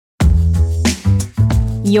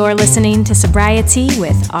You're listening to Sobriety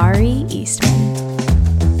with Ari Eastman.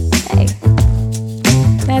 Hey,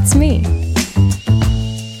 that's me.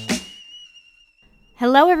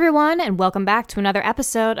 Hello, everyone, and welcome back to another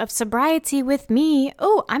episode of Sobriety with me.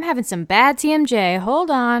 Oh, I'm having some bad TMJ.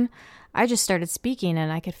 Hold on. I just started speaking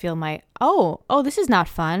and I could feel my, this is not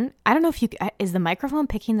fun. I don't know if is the microphone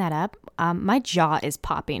picking that up? My jaw is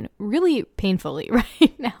popping really painfully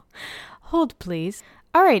right now. Hold, please.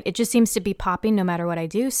 All right, it just seems to be popping no matter what I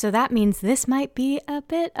do, so that means this might be a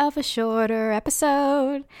bit of a shorter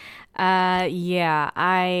episode. I'm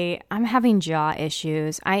having jaw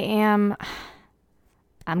issues. I'm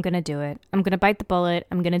gonna do it. I'm gonna bite the bullet.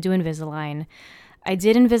 I'm gonna do Invisalign. I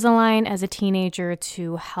did Invisalign as a teenager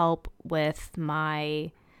to help with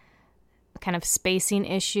my kind of spacing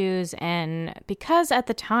issues, and because at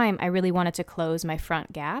the time I really wanted to close my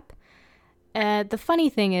front gap. The funny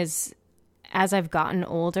thing is, as I've gotten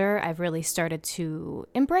older, I've really started to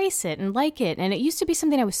embrace it and like it. And it used to be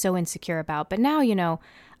something I was so insecure about. But now,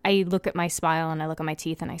 I look at my smile and I look at my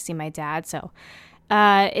teeth and I see my dad. So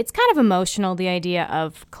it's kind of emotional, the idea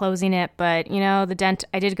of closing it. But,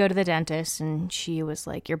 I did go to the dentist and she was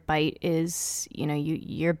like, your bite is,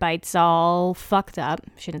 your bite's all fucked up.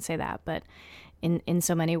 She didn't say that, but in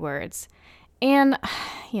so many words. And,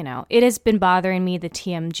 it has been bothering me, the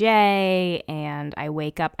TMJ, and I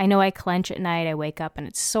wake up. I know I clench at night. I wake up and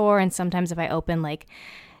it's sore. And sometimes if I open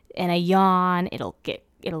and I yawn, it'll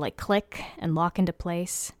click and lock into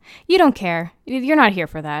place. You don't care. You're not here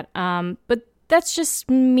for that. But that's just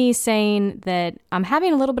me saying that I'm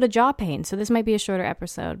having a little bit of jaw pain. So this might be a shorter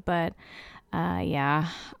episode. But, I'm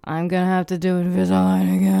going to have to do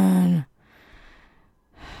Invisalign again.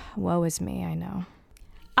 Woe is me, I know.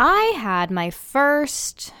 I had my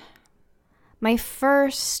first, how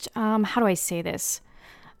do I say this?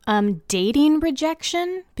 Dating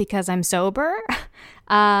rejection because I'm sober.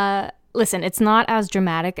 Listen, it's not as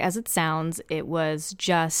dramatic as it sounds. It was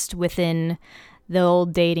just within the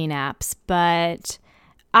old dating apps. But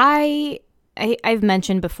I've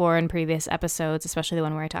mentioned before in previous episodes, especially the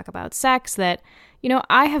one where I talk about sex, that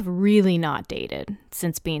I have really not dated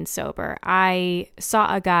since being sober. I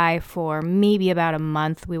saw a guy for maybe about a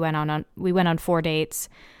month. We went on 4 dates,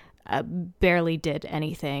 barely did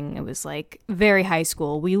anything. It was very high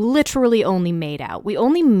school. We literally only made out. We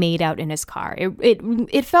only made out in his car.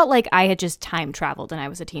 It felt like I had just time traveled and I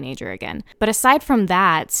was a teenager again. But aside from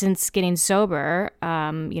that, since getting sober,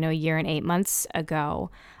 a year and 8 months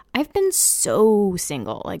ago, I've been so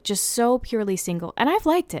single, just so purely single, and I've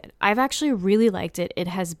liked it. I've actually really liked it. It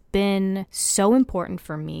has been so important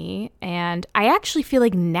for me, and I actually feel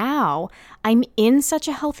like now I'm in such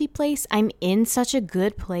a healthy place. I'm in such a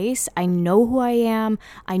good place. I know who I am.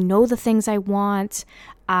 I know the things I want.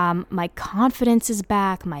 My confidence is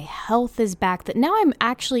back. My health is back. That now I'm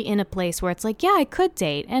actually in a place where it's I could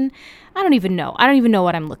date. And I don't even know. I don't even know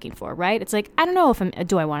what I'm looking for, right? It's I don't know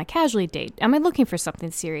do I want to casually date? Am I looking for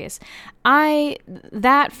something serious?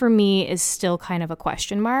 That for me is still kind of a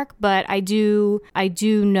question mark, but I do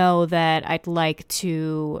know that I'd like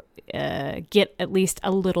to get at least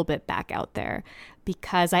a little bit back out there.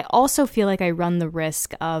 Because I also feel like I run the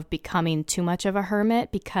risk of becoming too much of a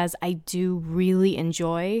hermit, because I do really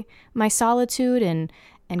enjoy my solitude and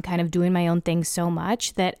kind of doing my own thing so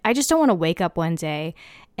much that I just don't want to wake up one day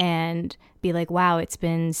and be like, wow, it's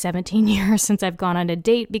been 17 years since I've gone on a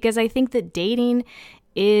date, because I think that dating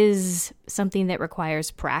is something that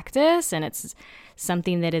requires practice, and it's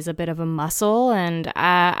something that is a bit of a muscle, and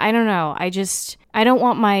I don't know. I don't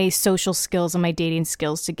want my social skills and my dating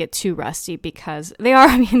skills to get too rusty, because they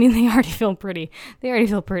already feel pretty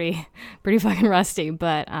fucking rusty.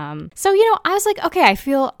 But so I was like, okay,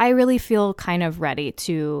 I really feel kind of ready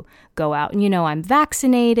to go out, and I'm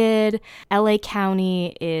vaccinated. LA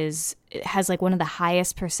County has one of the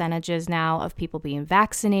highest percentages now of people being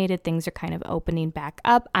vaccinated. Things are kind of opening back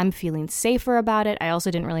up. I'm feeling safer about it. I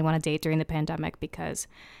also didn't really want to date during the pandemic because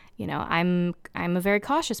I'm a very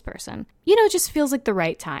cautious person. It just feels like the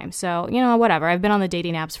right time. So, whatever. I've been on the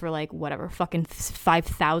dating apps for fucking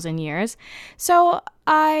 5,000 years. So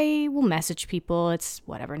I will message people. It's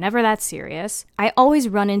whatever, never that serious. I always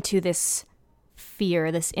run into this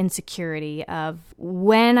fear, this insecurity of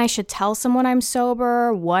when I should tell someone I'm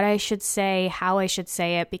sober, what I should say, how I should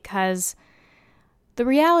say it, because the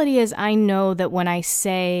reality is I know that when I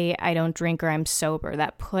say I don't drink or I'm sober,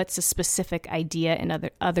 that puts a specific idea in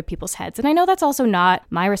other people's heads. And I know that's also not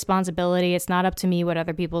my responsibility. It's not up to me what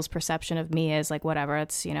other people's perception of me is, whatever.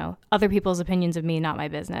 It's, other people's opinions of me, not my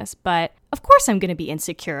business. But of course I'm going to be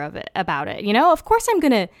insecure about it. Of course I'm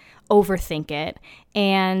going to overthink it,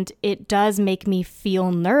 and it does make me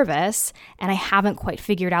feel nervous, and I haven't quite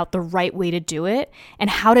figured out the right way to do it and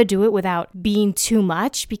how to do it without being too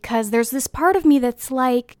much, because there's this part of me that's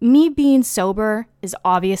like, me being sober is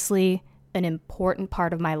obviously an important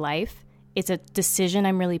part of my life. It's a decision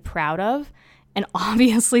I'm really proud of, and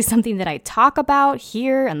obviously something that I talk about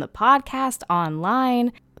here on the podcast,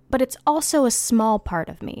 online, but it's also a small part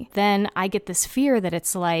of me. Then I get this fear that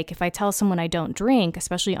it's like, if I tell someone I don't drink,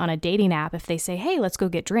 especially on a dating app, if they say, hey, let's go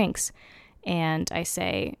get drinks, and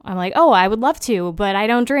I'm like, oh, I would love to, but I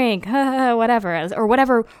don't drink, whatever, or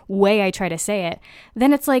whatever way I try to say it,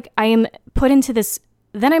 then it's like I'm put into this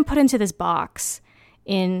box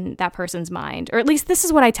in that person's mind, or at least this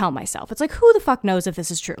is what I tell myself. It's like, who the fuck knows if this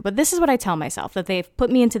is true? But this is what I tell myself, that they've put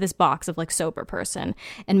me into this box of like sober person,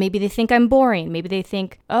 and maybe they think I'm boring. Maybe they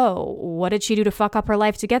think, oh, what did she do to fuck up her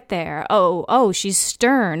life to get there? Oh, she's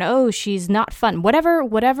stern. Oh, she's not fun.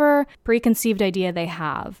 Whatever preconceived idea they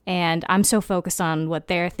have. And I'm so focused on what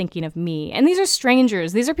they're thinking of me. And these are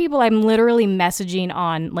strangers. These are people I'm literally messaging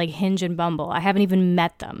on like Hinge and Bumble. I haven't even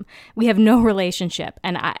met them. We have no relationship,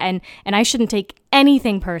 and I shouldn't take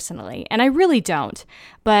anything personally, and I really don't.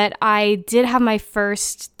 But I did have my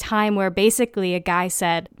first time where basically a guy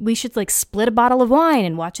said, we should like split a bottle of wine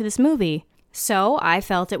and watch this movie. So I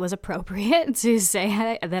felt it was appropriate to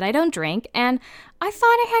say that I don't drink, and I thought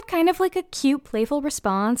I had kind of like a cute, playful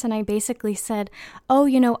response, and I basically said, oh,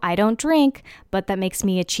 I don't drink, but that makes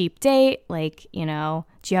me a cheap date, like, do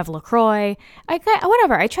you have LaCroix?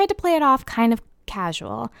 Whatever. I tried to play it off kind of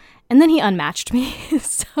casual, and then he unmatched me.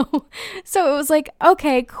 So it was like,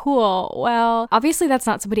 okay, cool. Well, obviously that's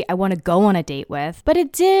not somebody I want to go on a date with, but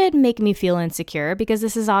it did make me feel insecure, because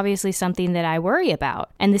this is obviously something that I worry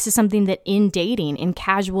about. And this is something that in dating, in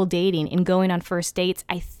casual dating, in going on first dates,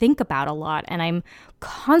 I think about a lot, and I'm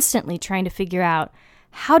constantly trying to figure out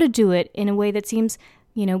how to do it in a way that seems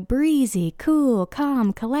breezy, cool,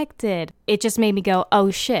 calm, collected. It just made me go,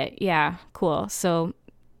 oh shit, yeah, cool. So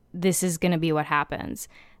this is going to be what happens.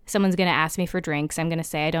 Someone's going to ask me for drinks. I'm going to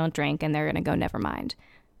say I don't drink, and they're going to go, never mind.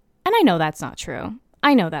 And I know that's not true.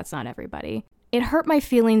 I know that's not everybody. It hurt my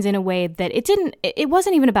feelings in a way that it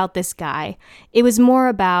wasn't even about this guy. It was more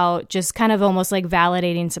about just kind of almost like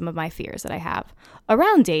validating some of my fears that I have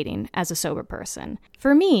around dating as a sober person.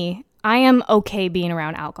 For me, I am okay being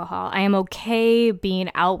around alcohol. I am okay being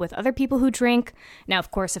out with other people who drink. Now,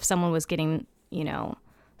 of course, if someone was getting,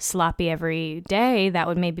 sloppy every day, that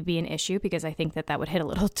would maybe be an issue, because I think that would hit a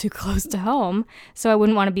little too close to home. So I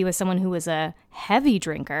wouldn't want to be with someone who was a heavy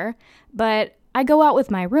drinker. But I go out with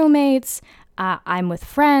my roommates. I'm with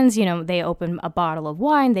friends. They open a bottle of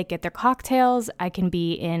wine. They get their cocktails. I can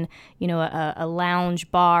be in, a lounge,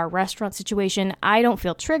 bar, restaurant situation. I don't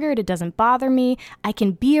feel triggered. It doesn't bother me. I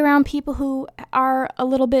can be around people who are a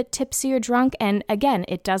little bit tipsy or drunk. And again,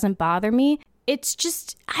 it doesn't bother me. It's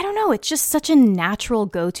just, I don't know, it's just such a natural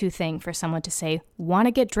go-to thing for someone to say, want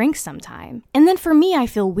to get drinks sometime. And then for me, I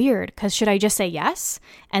feel weird, because should I just say yes?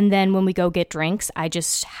 And then when we go get drinks, I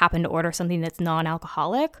just happen to order something that's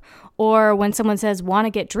non-alcoholic? Or when someone says, want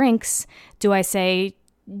to get drinks, do I say,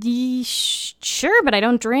 sure, but I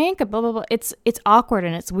don't drink, blah, blah, blah. It's awkward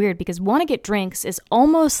and it's weird, because want to get drinks is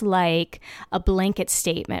almost like a blanket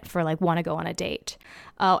statement for like, want to go on a date.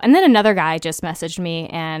 Oh, and then another guy just messaged me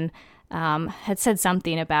and had said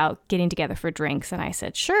something about getting together for drinks. And I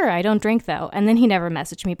said, sure, I don't drink though. And then he never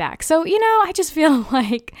messaged me back. So, I just feel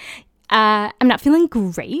like I'm not feeling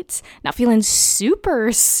great, not feeling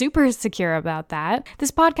super, super secure about that.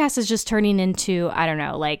 This podcast is just turning into, I don't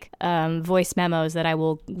know, like voice memos that I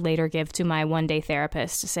will later give to my one-day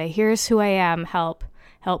therapist to say, here's who I am, help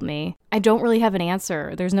me. I don't really have an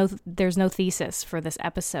answer. There's no thesis for this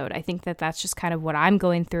episode. I think that that's just kind of what I'm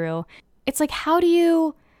going through. It's like, how do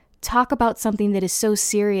you talk about something that is so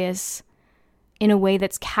serious in a way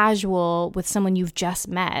that's casual with someone you've just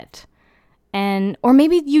met? Or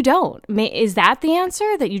maybe you don't. Is that the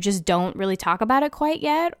answer? That you just don't really talk about it quite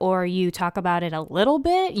yet? Or you talk about it a little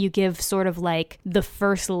bit? You give sort of like the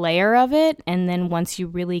first layer of it, and then once you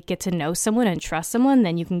really get to know someone and trust someone,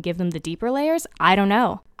 then you can give them the deeper layers? I don't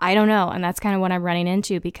know. And that's kind of what I'm running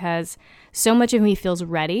into, because so much of me feels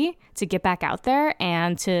ready to get back out there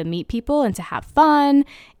and to meet people and to have fun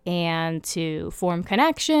and to form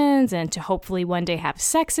connections and to hopefully one day have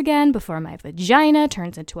sex again before my vagina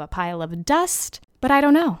turns into a pile of dust. But I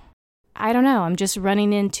don't know. I'm just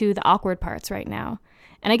running into the awkward parts right now.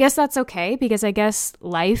 And I guess that's okay, because I guess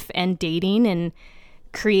life and dating and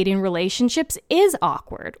creating relationships is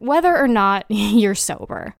awkward, whether or not you're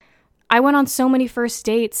sober. I went on so many first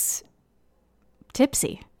dates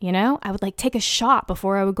tipsy. You know, I would like take a shot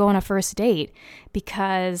before I would go on a first date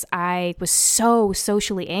because I was so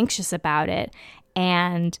socially anxious about it.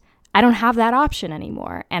 And I don't have that option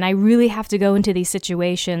anymore. And I really have to go into these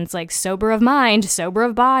situations like sober of mind, sober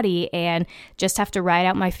of body, and just have to write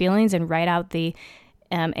out my feelings and write out the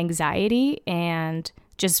anxiety and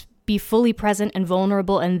just be fully present and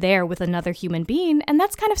vulnerable and there with another human being. And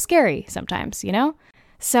that's kind of scary sometimes, you know?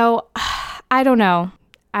 So I don't know.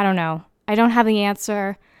 I don't have the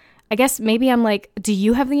answer. I guess maybe I'm like, do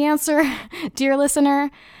you have the answer, dear listener?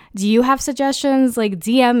 Do you have suggestions? Like,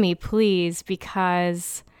 DM me, please,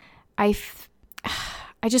 because I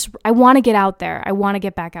want to get out there. I want to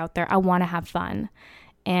get back out there. I want to have fun.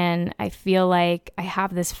 And I feel like I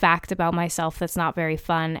have this fact about myself that's not very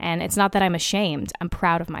fun. And it's not that I'm ashamed. I'm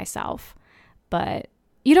proud of myself. But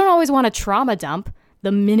you don't always want to trauma dump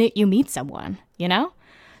the minute you meet someone, you know?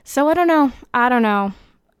 So I don't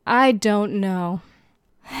know.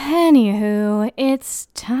 Anywho, it's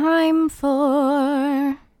time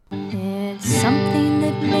for It's Something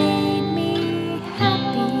That Made Me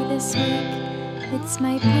Happy This Week. It's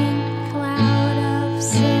my pink cloud of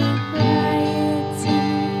sobriety.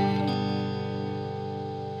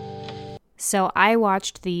 So I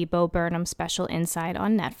watched the Bo Burnham special Inside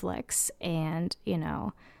on Netflix and, you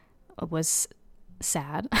know, it was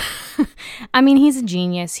sad. I mean, he's a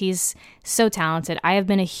genius. He's so talented. I have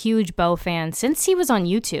been a huge Bo fan since he was on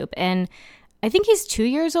YouTube, and I think he's 2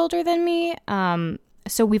 years older than me.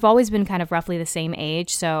 So we've always been kind of roughly the same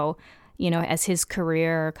age. So, you know, as his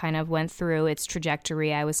career kind of went through its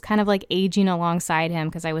trajectory, I was kind of like aging alongside him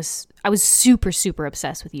because I was super, super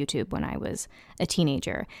obsessed with YouTube when I was a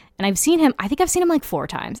teenager. And I think I've seen him like 4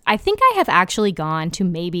 times. I think I have actually gone to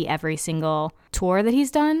maybe every single tour that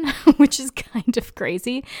he's done, which is kind of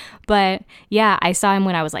crazy. But yeah, I saw him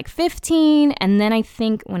when I was like 15. And then I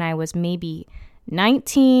think when I was maybe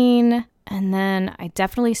 19. And then I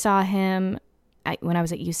definitely saw him when I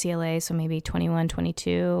was at UCLA, so maybe 21,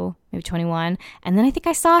 22, maybe 21. And then I think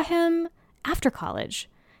I saw him after college.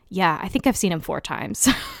 Yeah, I think I've seen him 4 times.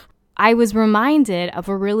 I was reminded of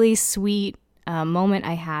a really sweet moment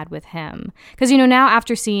I had with him. Because, you know, now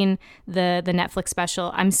after seeing the Netflix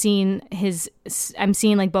special, I'm seeing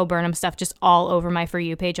like Bo Burnham stuff just all over my For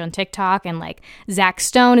You page on TikTok. And like Zach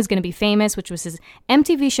Stone is going to be famous, which was his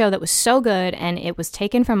MTV show that was so good. And it was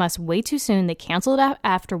taken from us way too soon. They canceled it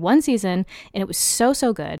after 1 season. And it was so,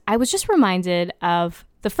 so good. I was just reminded of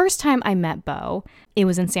the first time I met Bo. It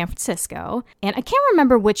was in San Francisco. And I can't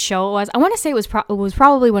remember which show it was. I want to say it was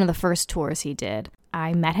probably one of the first tours he did.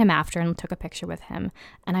 I met him after and took a picture with him.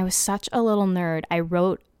 And I was such a little nerd. I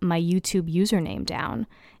wrote my YouTube username down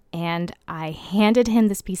and I handed him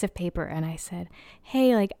this piece of paper and I said,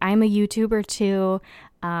 hey, like I'm a YouTuber too.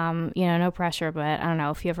 You know, no pressure, but I don't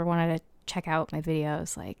know if you ever wanted to check out my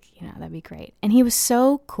videos, like, you know, that'd be great. And he was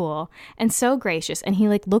so cool and so gracious. And he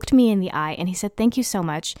like looked me in the eye and he said, thank you so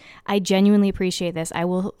much. I genuinely appreciate this. I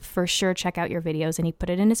will for sure check out your videos. And he put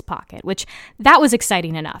it in his pocket, which that was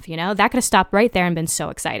exciting enough. You know, that could have stopped right there and been so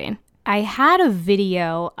exciting. I had a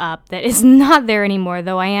video up that is not there anymore,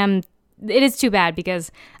 though it is too bad because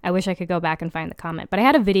I wish I could go back and find the comment, but I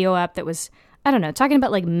had a video up that was, I don't know, talking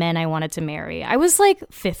about like men I wanted to marry. I was like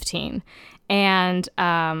 15 and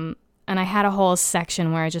I had a whole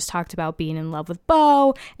section where I just talked about being in love with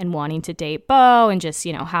Bo and wanting to date Bo and just,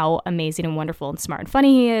 you know, how amazing and wonderful and smart and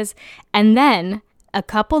funny he is. And then a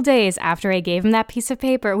couple days after I gave him that piece of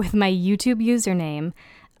paper with my YouTube username,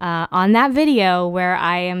 on that video where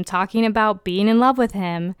I am talking about being in love with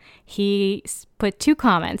him, he put 2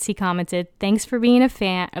 comments. He commented, thanks for being a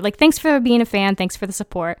fan, thanks for the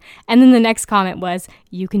support. And then the next comment was,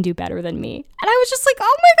 you can do better than me. And I was just like,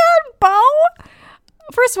 oh my God, Bo!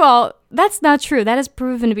 First of all, that's not true. That has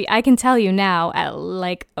proven to be, I can tell you now, at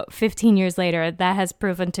like 15 years later, that has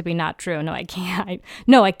proven to be not true. No, I can't.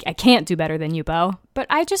 I can't do better than you, Bo. But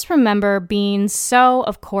I just remember being so,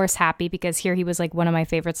 of course, happy because here he was like one of my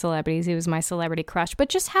favorite celebrities. He was my celebrity crush. But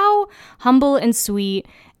just how humble and sweet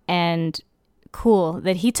and cool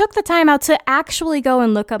that he took the time out to actually go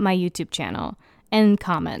and look up my YouTube channel and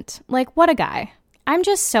comment. Like, what a guy. I'm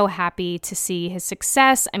just so happy to see his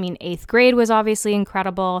success. I mean, 8th grade was obviously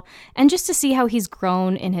incredible. And just to see how he's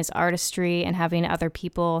grown in his artistry and having other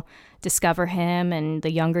people discover him and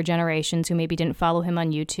the younger generations who maybe didn't follow him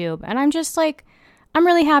on YouTube. And I'm just like, I'm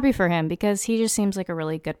really happy for him because he just seems like a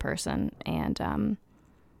really good person. And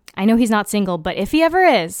I know he's not single, but if he ever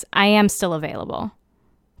is, I am still available.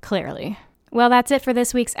 Clearly. Well, that's it for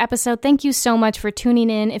this week's episode. Thank you so much for tuning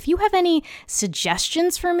in. If you have any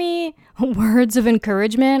suggestions for me, words of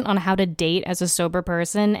encouragement on how to date as a sober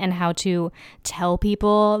person and how to tell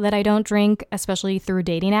people that I don't drink, especially through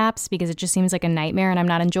dating apps, because it just seems like a nightmare and I'm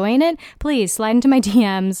not enjoying it, please slide into my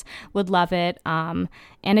DMs. Would love it. And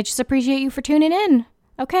I just appreciate you for tuning in.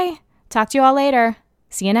 Okay, talk to you all later.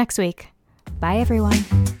 See you next week. Bye, everyone.